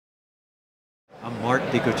I'm Mark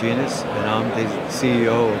Cocinis, and I'm the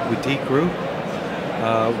CEO of Boutique Group.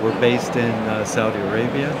 We're based in Saudi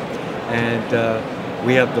Arabia, and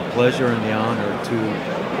we have the pleasure and the honor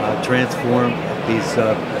to transform these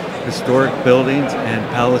historic buildings and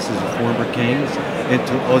palaces of former kings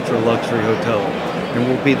into ultra-luxury hotels. And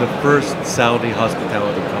we'll be the first Saudi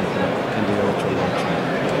hospitality company in the ultra-luxury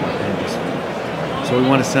industry. So we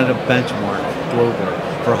want to set a benchmark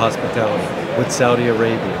globally for hospitality with Saudi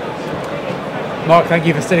Arabia. Mark, thank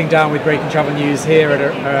you for sitting down with Breaking Travel News here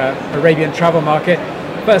at Arabian Travel Market.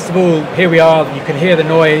 First of all, here we are. You can hear the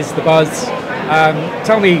noise, the buzz.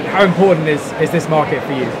 Tell me, how important is this market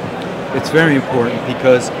for you? It's very important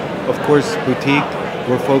because, of course, boutique,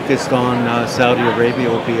 we're focused on Saudi Arabia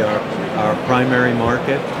will be our primary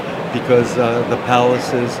market because the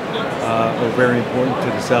palaces are very important to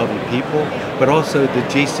the Saudi people, but also the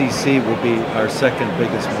GCC will be our second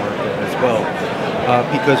biggest market as well.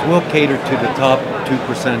 Because we'll cater to the top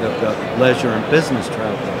 2% of the leisure and business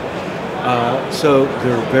traveler. So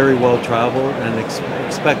they're very well traveled and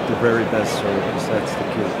expect the very best service. That's the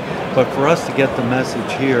key. But for us to get the message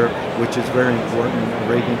here, which is very important,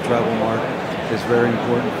 Arabian travel market is very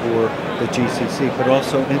important for the GCC, but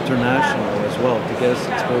also international as well, to get us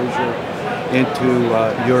exposure into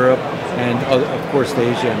Europe and of course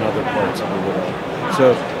Asia and other parts of the world.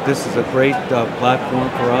 So this is a great platform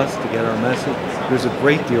for us to get our message. There's a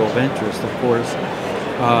great deal of interest, of course,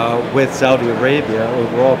 with Saudi Arabia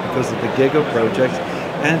overall because of the Giga projects,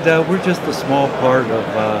 and we're just a small part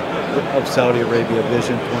of Saudi Arabia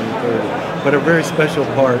Vision 2030, but a very special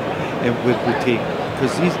part with Boutique,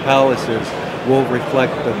 because these palaces will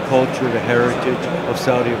reflect the culture, the heritage of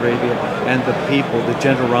Saudi Arabia, and the people, the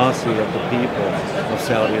generosity of the people of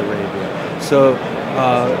Saudi Arabia. So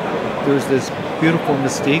there's this beautiful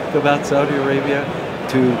mystique about Saudi Arabia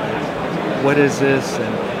to what is this,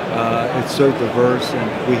 and it's so diverse,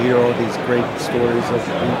 and we hear all these great stories of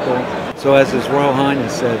the people. So as His Royal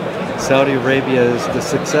Highness said, Saudi Arabia is the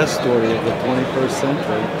success story of the 21st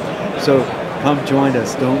century. So come join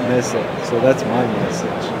us, don't miss it. So that's my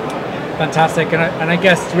message. Fantastic, and I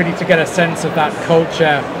guess really to get a sense of that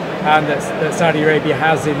culture and that Saudi Arabia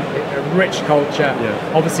has in a rich culture,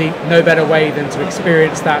 yeah. Obviously no better way than to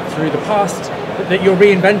experience that through the past that you're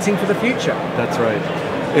reinventing for the future. That's right.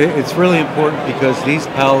 It's really important because these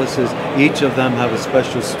palaces, each of them have a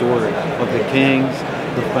special story of the kings,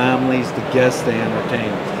 the families, the guests they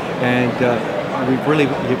entertain. And we really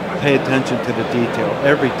pay attention to the detail,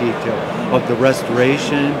 every detail of the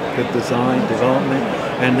restoration, the design, development,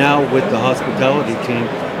 and now with the hospitality team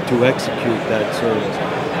to execute that service.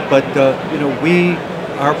 But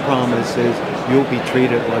our promise is you'll be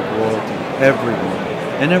treated like royalty, everyone,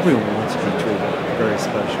 and everyone wants to be treated very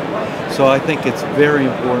special. So I think it's very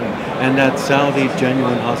important, and that Saudi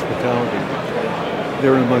genuine hospitality,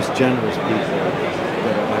 they're the most generous people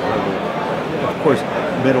that I've ever. Of course,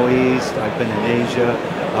 Middle East, I've been in Asia,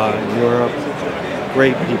 Europe,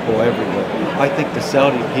 great people everywhere. I think the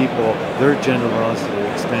Saudi people, their generosity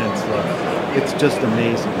extends. It's just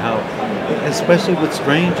amazing how, especially with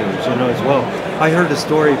strangers, as well. I heard a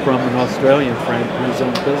story from an Australian friend who's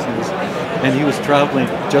own business, and he was traveling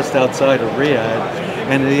just outside of Riyadh,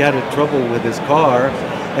 and he had trouble with his car,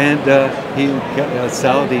 and a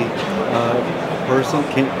Saudi person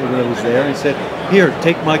was there and said, "Here,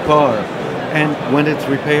 take my car, and when it's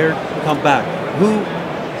repaired, come back."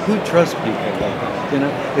 Who trusts people like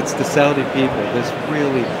that? It's the Saudi people. This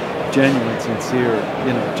really genuine, sincere,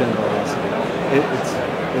 generosity.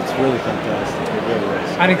 It's really fantastic. It really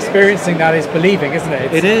is. And experiencing that is believing, isn't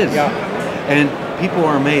it? It is. Yeah. And people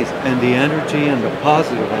are amazed, and the energy and the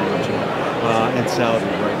positive energy in Saudi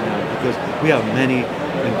right now, because we have many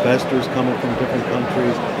investors coming from different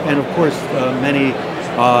countries, and of course many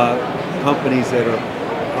companies that are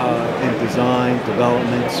in design,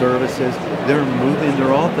 development, services. They're moving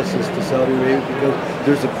their offices to Saudi Arabia because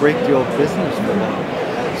there's a great deal of business for them.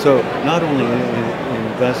 So not only in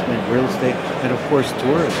investment, real estate, and of course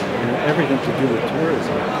tourism, everything to do with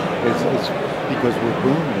tourism is because we're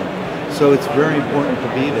booming. So it's very important to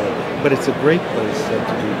be there, but it's a great place to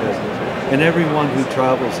do business. And everyone who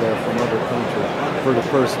travels there from other countries for the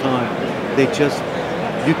first time,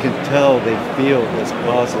 you can tell they feel this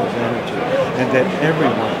positive energy, and that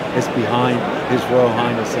everyone is behind His Royal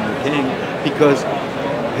Highness and the King, because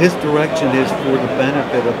his direction is for the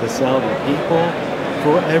benefit of the Saudi people,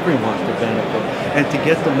 for everyone to benefit, and to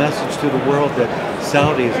get the message to the world that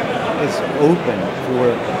Saudi is open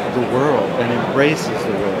for the world and embraces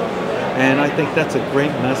the world. And I think that's a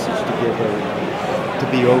great message to give everyone, to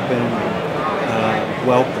be open and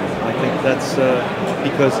welcome. I think that's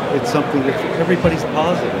because it's something that everybody's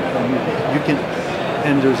positive. I mean, you can,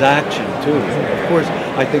 and there's action too. Of course,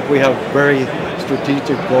 I think we have very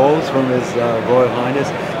strategic goals from His Royal Highness.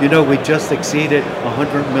 You know, we just exceeded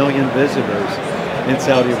 100 million visitors in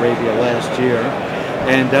Saudi Arabia last year,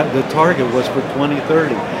 and the target was for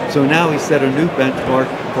 2030. So now he set a new benchmark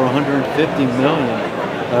for 150 million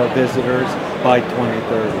visitors by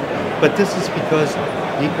 2030. But this is because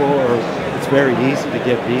people are, it's very easy to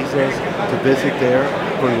get visas to visit there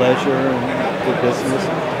for leisure and for business,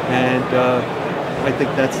 and I think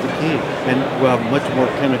that's the key. And we'll have much more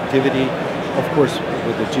connectivity, of course,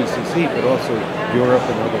 with the GCC, but also Europe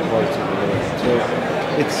and other parts of the world.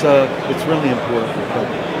 So it's really important. But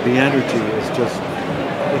the energy is just,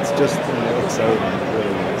 it's just exciting. It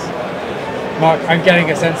really is. Mark, I'm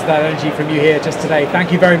getting a sense of that energy from you here just today.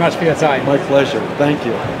 Thank you very much for your time. My pleasure. Thank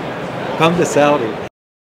you. Come to Saudi.